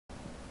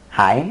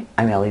Hi,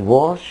 I'm Ellie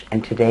Walsh,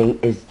 and today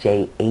is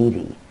day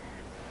 80.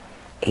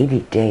 80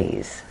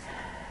 days.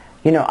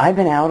 You know, I've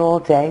been out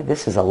all day.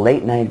 This is a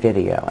late night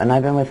video, and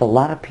I've been with a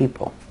lot of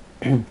people.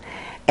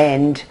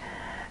 And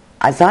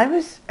as I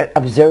was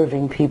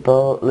observing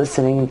people,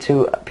 listening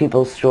to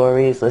people's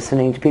stories,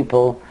 listening to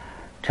people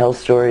tell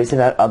stories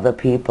about other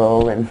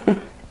people, and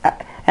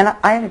I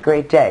had a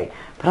great day.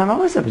 But I'm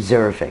always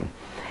observing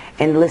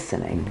and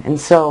listening. And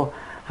so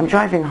I'm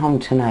driving home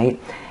tonight,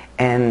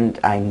 and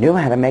I knew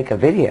how to make a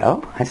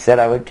video. I said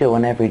I would do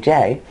one every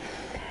day.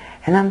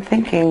 And I'm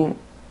thinking,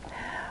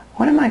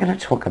 what am I going to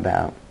talk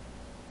about?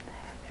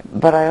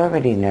 But I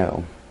already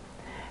knew.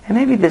 And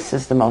maybe this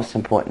is the most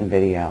important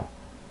video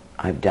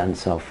I've done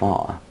so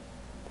far.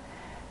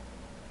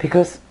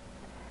 Because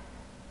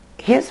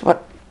here's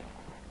what,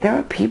 there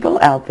are people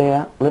out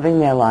there living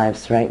their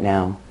lives right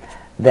now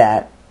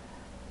that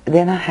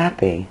they're not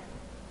happy.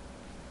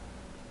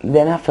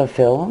 They're not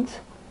fulfilled.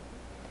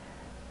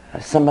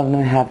 Some of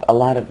them have a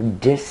lot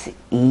of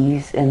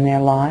dis-ease in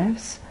their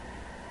lives,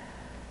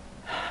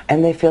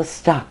 and they feel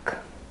stuck.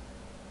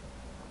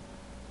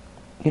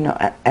 You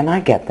know, and I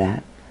get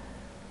that.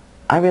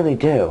 I really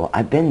do.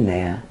 I've been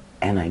there,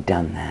 and I've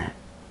done that.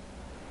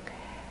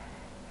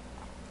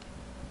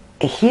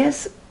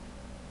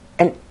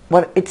 And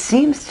what it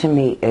seems to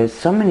me is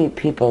so many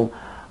people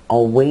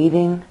are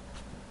waiting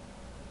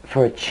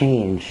for a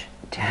change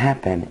to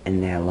happen in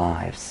their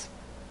lives.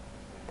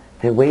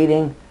 They're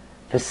waiting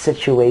for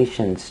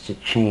situations to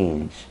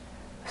change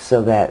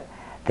so that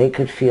they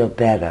could feel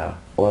better,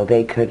 or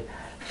they could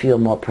feel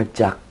more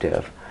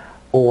productive,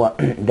 or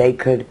they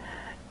could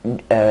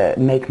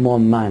make more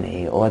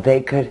money, or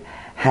they could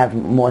have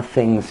more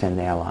things in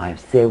their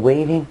lives. They're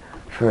waiting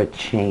for a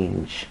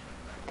change.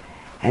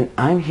 And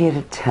I'm here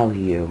to tell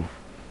you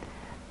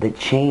that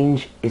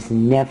change is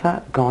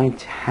never going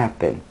to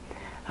happen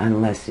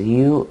unless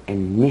you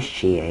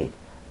initiate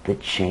the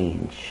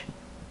change.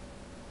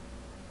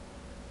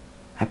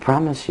 I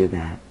promise you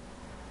that.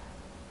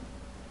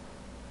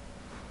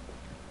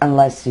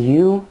 Unless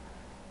you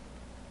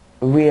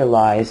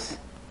realize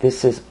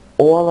this is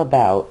all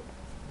about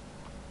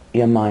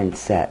your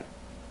mindset,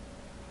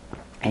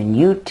 and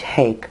you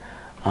take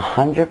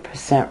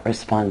 100%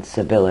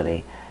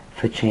 responsibility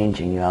for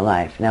changing your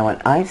life. Now,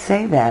 when I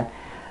say that,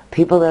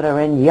 people that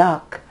are in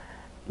yuck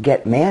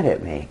get mad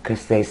at me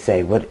because they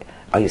say, "What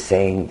are you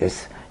saying?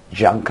 This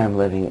junk I'm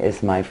living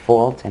is my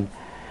fault?" And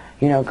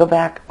you know, go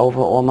back over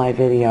all my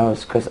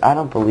videos, because I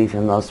don't believe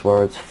in those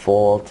words,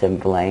 fault and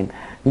blame.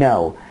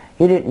 No,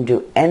 you didn't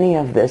do any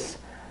of this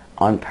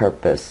on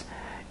purpose.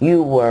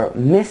 You were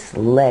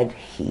misled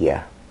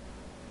here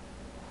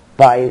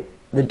by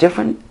the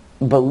different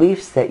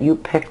beliefs that you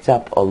picked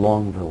up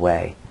along the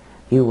way.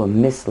 You were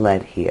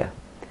misled here.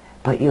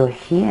 But you're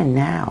here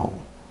now.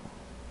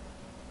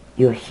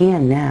 You're here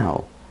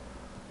now.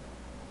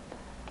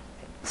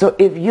 So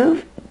if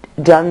you've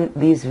done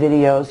these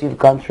videos, you've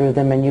gone through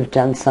them, and you've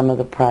done some of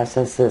the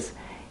processes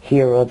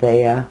here or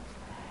there,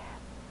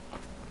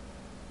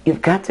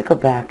 you've got to go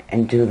back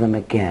and do them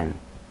again.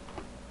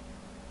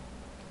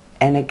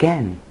 And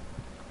again.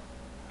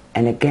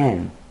 And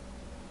again.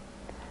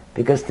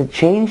 Because the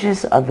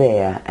changes are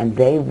there, and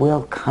they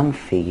will come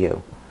for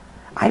you.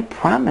 I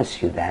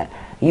promise you that.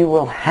 You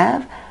will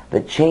have the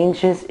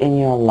changes in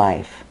your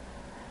life.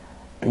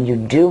 And you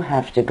do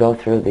have to go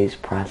through these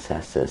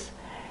processes.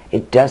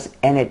 It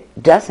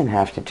doesn't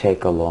have to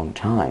take a long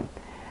time.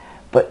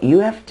 But you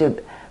have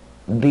to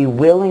be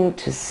willing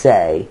to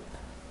say,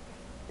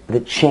 the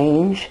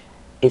change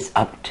is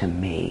up to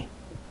me.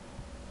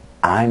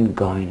 I'm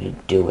going to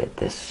do it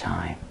this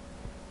time.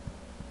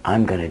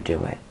 I'm going to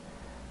do it.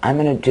 I'm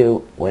going to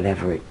do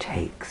whatever it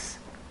takes,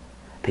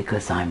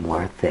 because I'm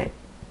worth it.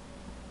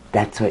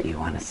 That's what you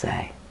want to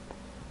say.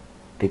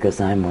 Because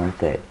I'm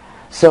worth it.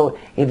 So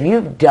if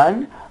you've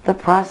done the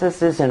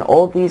processes in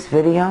all these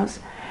videos,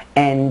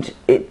 and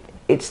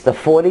it's the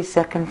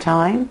 42nd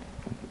time,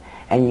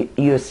 and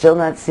you're still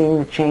not seeing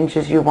the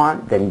changes you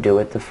want, then do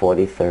it the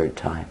 43rd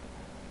time.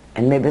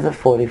 And maybe the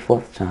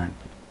 44th time.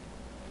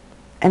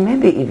 And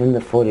maybe even the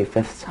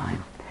 45th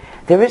time.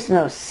 There is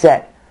no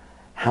set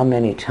how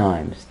many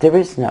times. There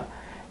is no.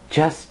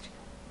 Just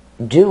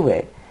do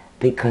it,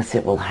 because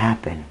it will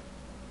happen.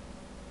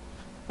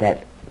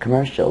 That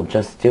commercial,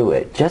 just do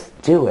it. Just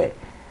do it,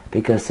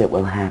 because it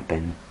will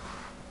happen.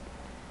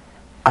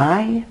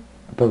 I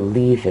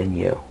believe in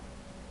you.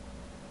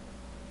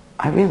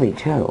 I really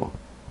do.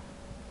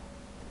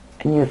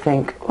 And you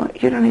think, well,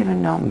 you don't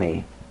even know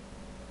me.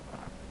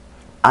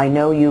 I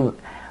know you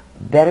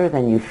better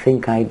than you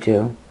think I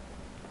do.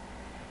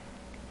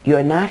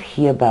 You're not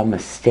here by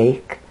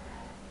mistake.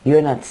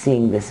 You're not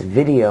seeing this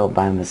video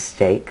by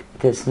mistake.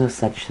 There's no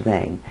such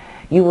thing.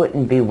 You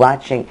wouldn't be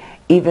watching,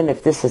 even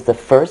if this is the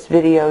first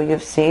video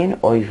you've seen,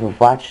 or you've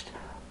watched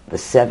the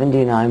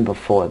 79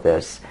 before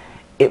this.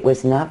 It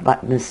was not by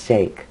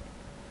mistake.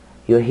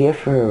 You're here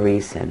for a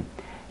reason.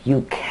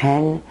 You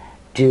can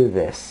do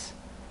this.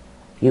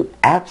 You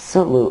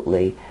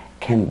absolutely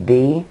can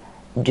be,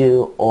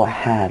 do, or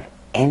have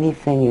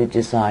anything you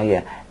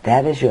desire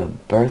That is your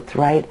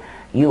birthright.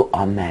 You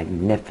are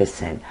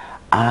magnificent.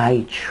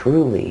 I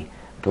truly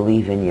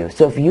believe in you.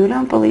 So if you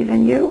don't believe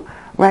in you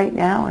right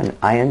now, and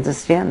I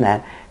understand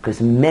that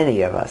because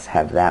many of us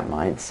have that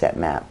mindset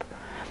map,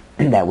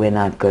 that we're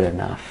not good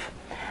enough,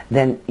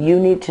 then you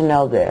need to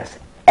know this.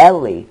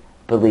 Ellie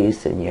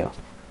believes in you.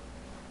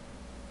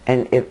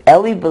 And if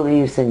Ellie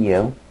believes in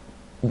you,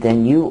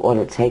 then you ought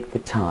to take the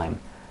time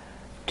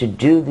to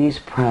do these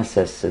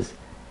processes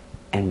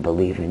and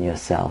believe in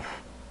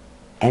yourself.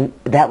 And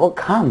that will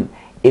come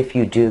if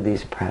you do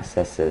these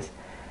processes.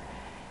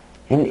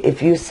 And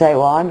if you say,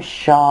 well, I'm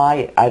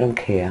shy, I don't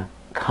care,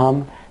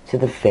 come to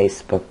the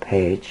Facebook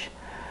page.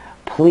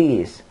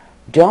 Please,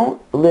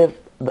 don't live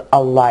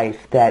a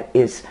life that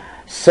is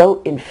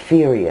so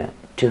inferior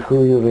to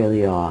who you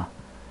really are.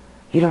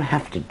 You don't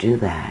have to do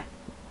that.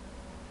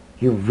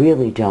 You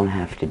really don't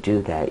have to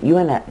do that. You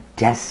are not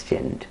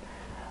destined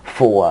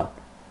for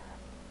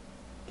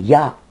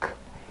yuck.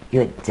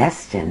 You're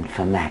destined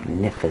for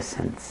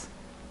magnificence.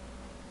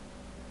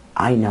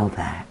 I know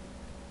that.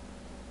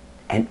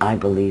 And I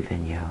believe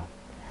in you.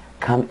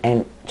 Come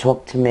and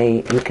talk to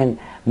me. You can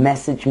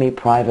message me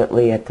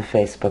privately at the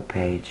Facebook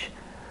page,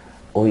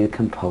 or you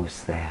can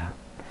post there.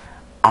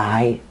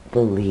 I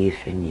believe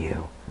in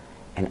you,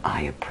 and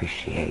I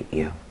appreciate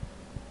you.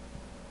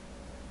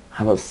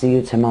 I will see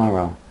you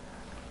tomorrow.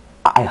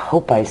 I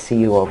hope I see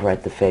you over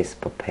at the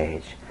Facebook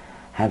page.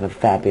 Have a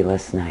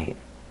fabulous night.